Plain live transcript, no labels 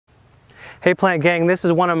Hey Plant Gang, this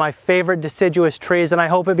is one of my favorite deciduous trees, and I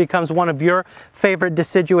hope it becomes one of your favorite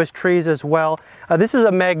deciduous trees as well. This is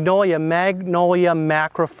a Magnolia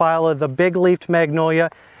macrophylla, the big-leafed magnolia,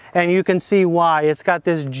 and you can see why. It's got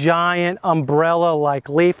this giant umbrella-like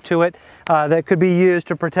leaf to it that could be used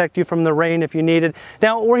to protect you from the rain if you needed.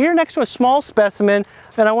 Now, we're here next to a small specimen,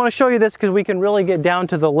 and I want to show you this because we can really get down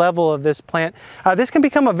to the level of this plant. This can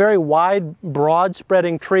become a very wide,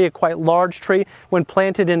 broad-spreading tree, a quite large tree when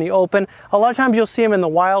planted in the open. A lot of times you'll see them in the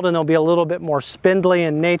wild and they'll be a little bit more spindly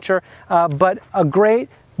in nature, but a great,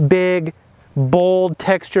 big, bold,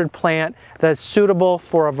 textured plant that's suitable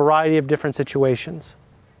for a variety of different situations.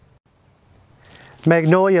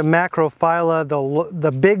 Magnolia macrophylla,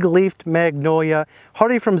 the big-leafed magnolia,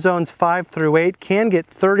 hardy from zones 5 through 8, can get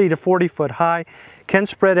 30 to 40 foot high, can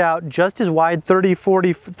spread out just as wide, 30 to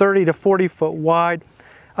 40 foot wide.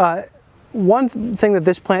 One thing that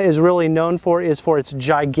this plant is really known for is for its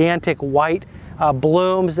gigantic white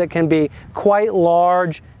blooms that can be quite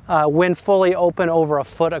large when fully open, over a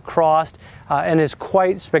foot across, and is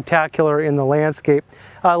quite spectacular in the landscape.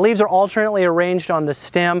 Leaves are alternately arranged on the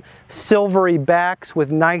stem, silvery backs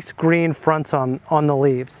with nice green fronts on the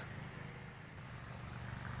leaves.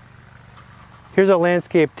 Here's a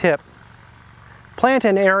landscape tip. Plant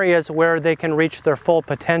in areas where they can reach their full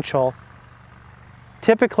potential,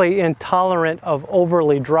 typically intolerant of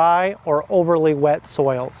overly dry or overly wet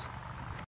soils.